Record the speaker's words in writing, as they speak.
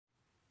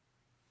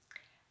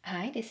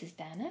Hi, this is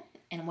Dana,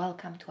 and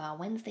welcome to our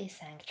Wednesday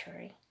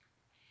Sanctuary.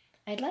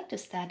 I'd like to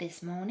start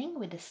this morning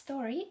with a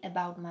story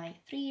about my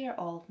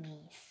 3-year-old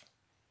niece.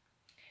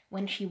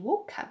 When she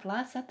woke up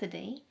last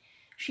Saturday,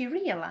 she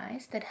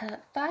realized that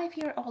her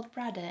 5-year-old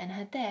brother and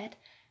her dad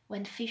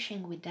went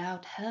fishing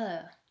without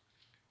her.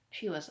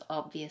 She was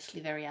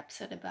obviously very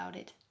upset about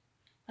it.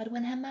 But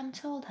when her mom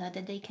told her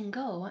that they can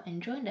go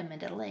and join them at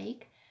the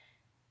lake,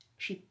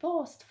 she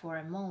paused for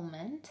a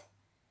moment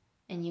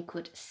and you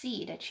could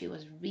see that she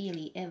was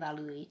really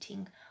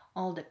evaluating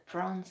all the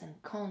pros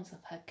and cons of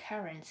her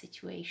current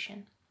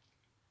situation.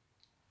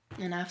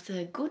 And after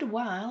a good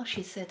while,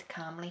 she said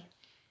calmly,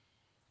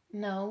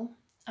 "No,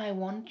 I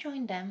won't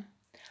join them.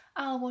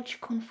 I'll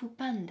watch Kung Fu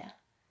Panda,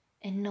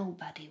 and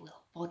nobody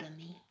will bother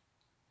me.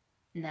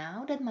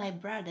 Now that my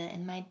brother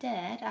and my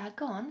dad are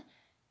gone,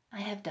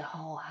 I have the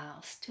whole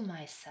house to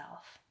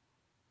myself."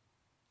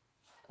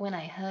 When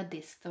I heard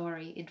this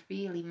story, it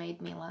really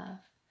made me laugh.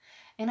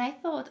 And I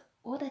thought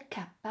what a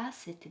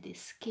capacity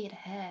this kid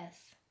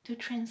has to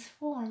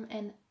transform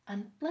an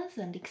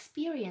unpleasant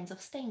experience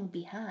of staying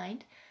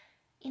behind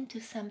into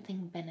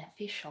something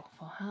beneficial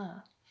for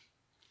her.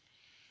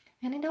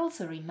 And it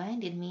also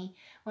reminded me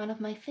one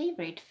of my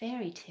favorite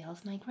fairy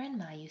tales my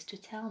grandma used to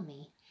tell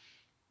me.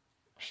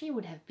 She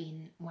would have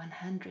been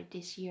 100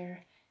 this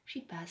year. She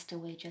passed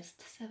away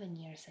just 7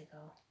 years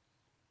ago.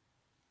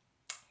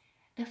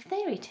 The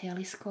fairy tale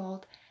is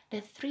called The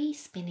Three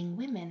Spinning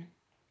Women.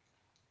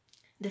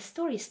 The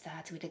story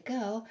starts with a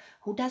girl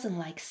who doesn't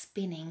like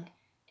spinning,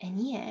 and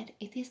yet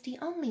it is the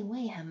only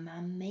way her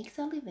mom makes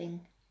a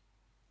living.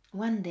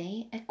 One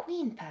day, a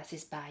queen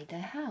passes by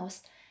their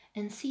house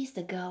and sees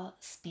the girl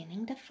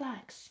spinning the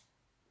flax.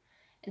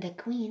 The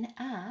queen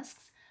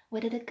asks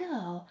whether the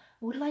girl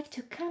would like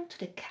to come to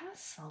the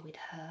castle with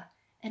her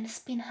and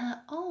spin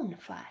her own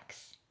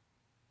flax.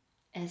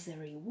 As a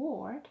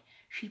reward,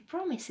 she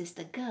promises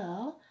the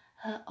girl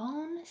her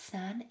own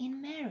son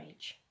in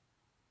marriage.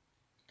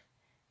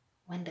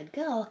 When the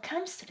girl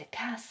comes to the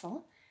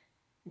castle,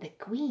 the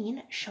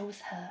queen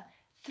shows her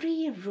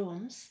 3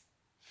 rooms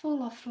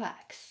full of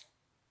flax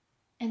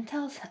and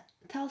tells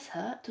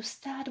her to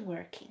start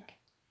working.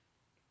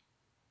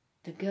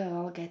 The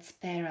girl gets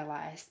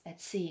paralyzed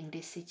at seeing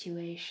this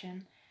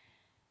situation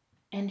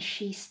and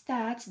she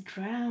starts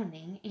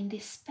drowning in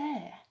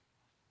despair.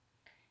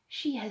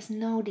 She has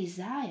no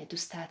desire to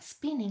start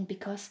spinning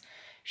because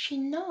she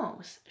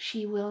knows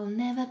she will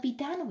never be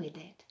done with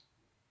it.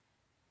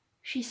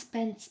 She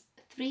spends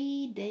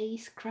 3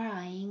 days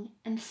crying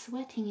and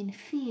sweating in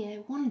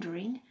fear,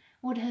 wondering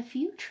what her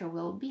future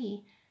will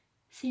be,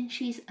 since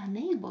she is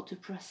unable to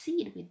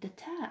proceed with the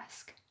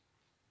task.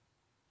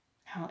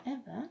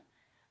 However,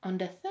 on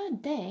the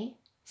 3rd day,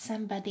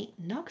 somebody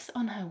knocks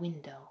on her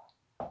window.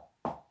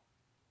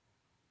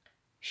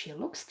 She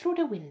looks through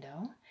the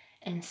window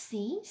and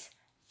sees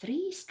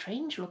 3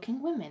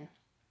 strange-looking women.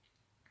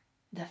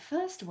 The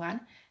first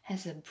one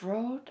has a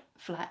broad,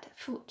 flat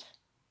foot.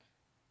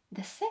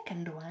 The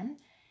second one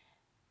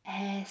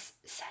has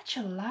such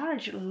a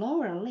large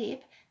lower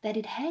lip that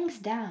it hangs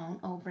down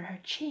over her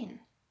chin.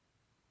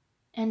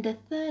 And the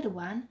third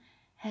one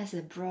has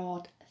a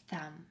broad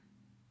thumb.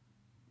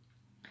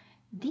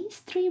 These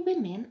 3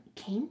 women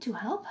came to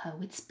help her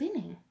with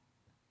spinning.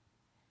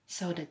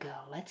 So the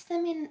girl lets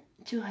them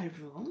into her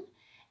room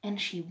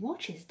and she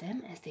watches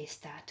them as they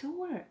start to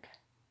work.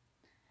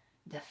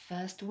 The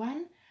first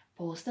one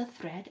pulls the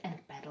thread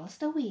and pedals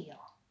the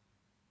wheel.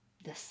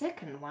 The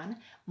second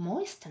one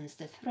moistens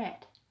the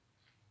thread.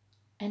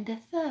 And the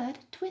third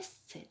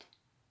twists it,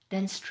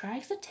 then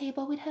strikes the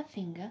table with her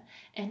finger,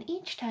 and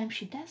each time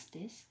she does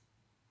this,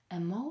 a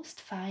most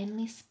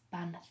finely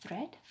spun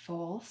thread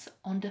falls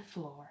on the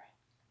floor.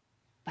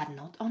 But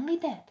not only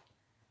that,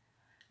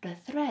 the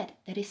thread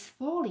that is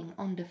falling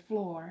on the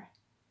floor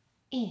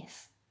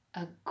is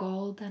a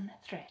golden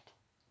thread.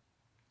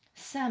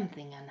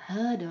 Something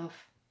unheard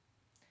of.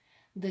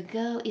 The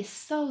girl is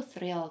so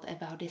thrilled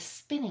about this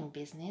spinning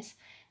business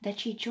that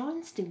she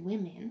joins the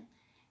women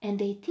and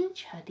they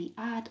teach her the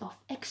art of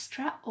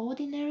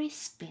extraordinary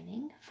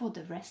spinning for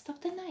the rest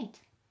of the night.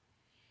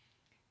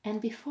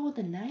 And before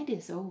the night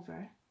is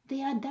over,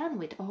 they are done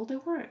with all the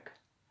work.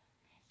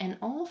 And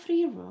all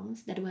 3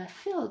 rooms that were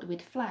filled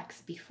with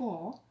flax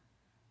before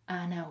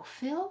are now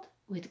filled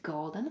with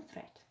golden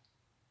thread.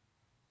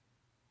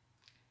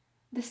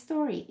 The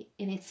story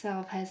in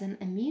itself has an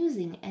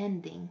amusing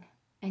ending,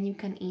 and you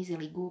can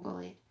easily Google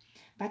it.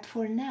 But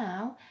for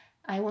now,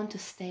 I want to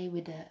stay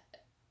with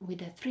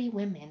the 3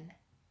 women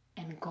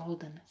and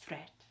golden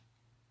thread.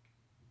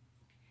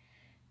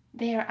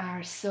 There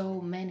are so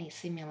many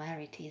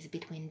similarities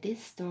between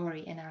this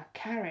story and our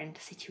current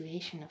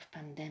situation of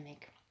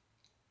pandemic.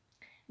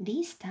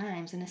 These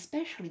times, and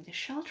especially the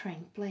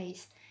shelter-in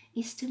place,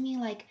 is to me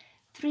like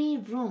 3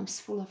 rooms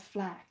full of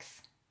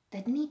flax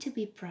that need to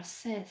be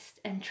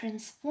processed and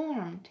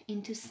transformed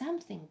into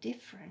something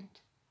different.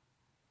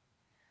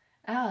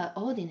 Our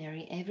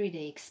ordinary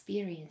everyday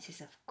experiences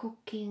of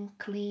cooking,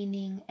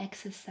 cleaning,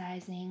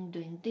 exercising,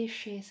 doing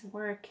dishes,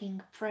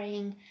 working,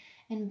 praying,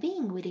 and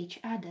being with each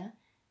other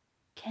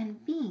can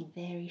be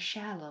very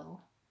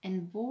shallow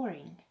and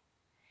boring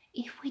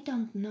if we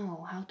don't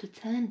know how to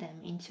turn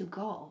them into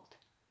gold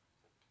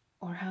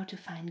or how to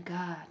find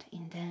God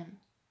in them.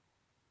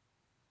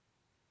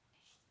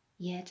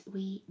 Yet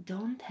we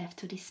don't have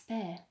to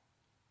despair.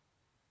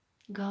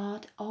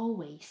 God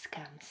always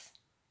comes.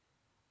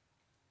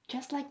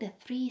 Just like the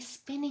 3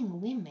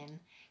 spinning women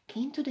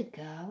came to the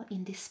girl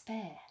in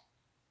despair.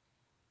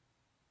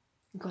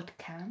 God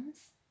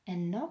comes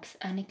and knocks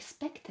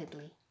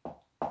unexpectedly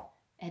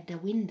at the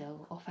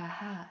window of our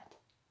heart,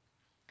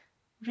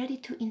 ready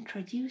to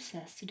introduce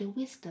us to the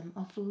wisdom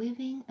of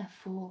living a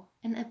full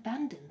and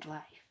abundant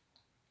life.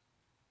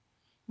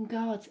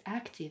 God's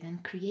active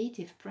and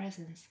creative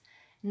presence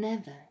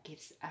never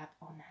gives up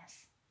on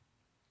us.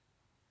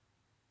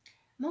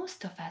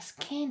 Most of us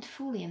can't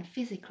fully and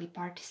physically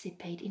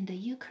participate in the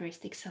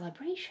Eucharistic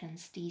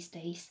celebrations these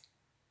days,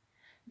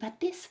 but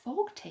this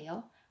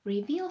folktale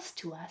reveals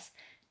to us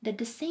that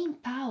the same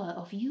power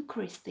of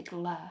Eucharistic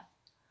love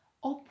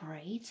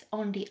operates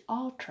on the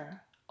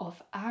altar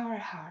of our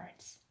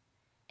hearts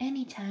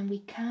anytime we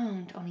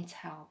count on its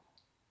help.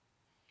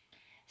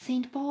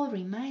 St. Paul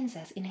reminds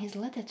us in his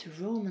letter to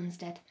Romans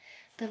that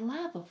the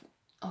love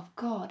of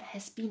God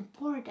has been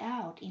poured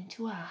out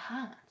into our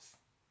hearts.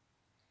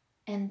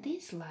 And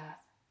this love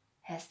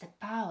has the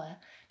power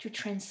to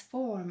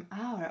transform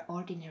our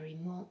ordinary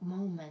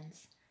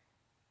moments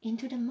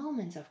into the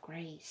moments of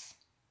grace,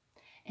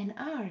 and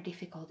our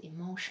difficult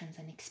emotions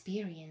and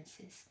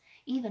experiences,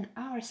 even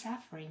our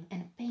suffering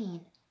and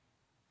pain,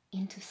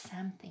 into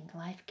something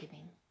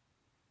life-giving.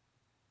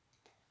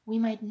 We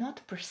might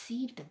not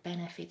perceive the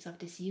benefits of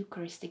this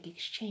Eucharistic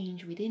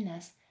exchange within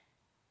us,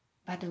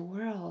 but the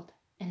world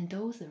and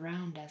those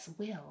around us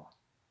will.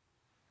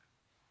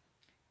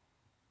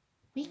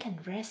 We can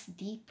rest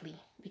deeply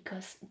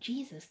because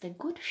Jesus, the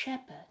Good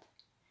Shepherd,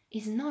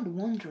 is not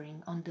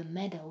wandering on the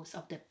meadows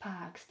of the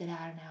parks that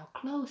are now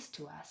close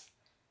to us,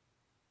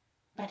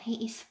 but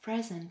he is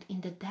present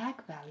in the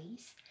dark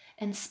valleys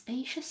and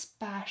spacious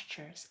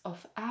pastures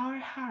of our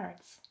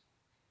hearts,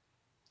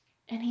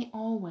 and he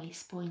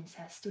always points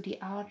us to the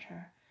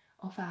altar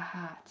of our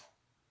heart,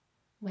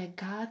 where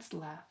God's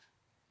love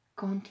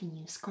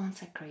continues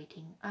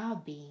consecrating our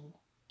being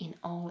in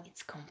all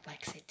its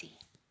complexity.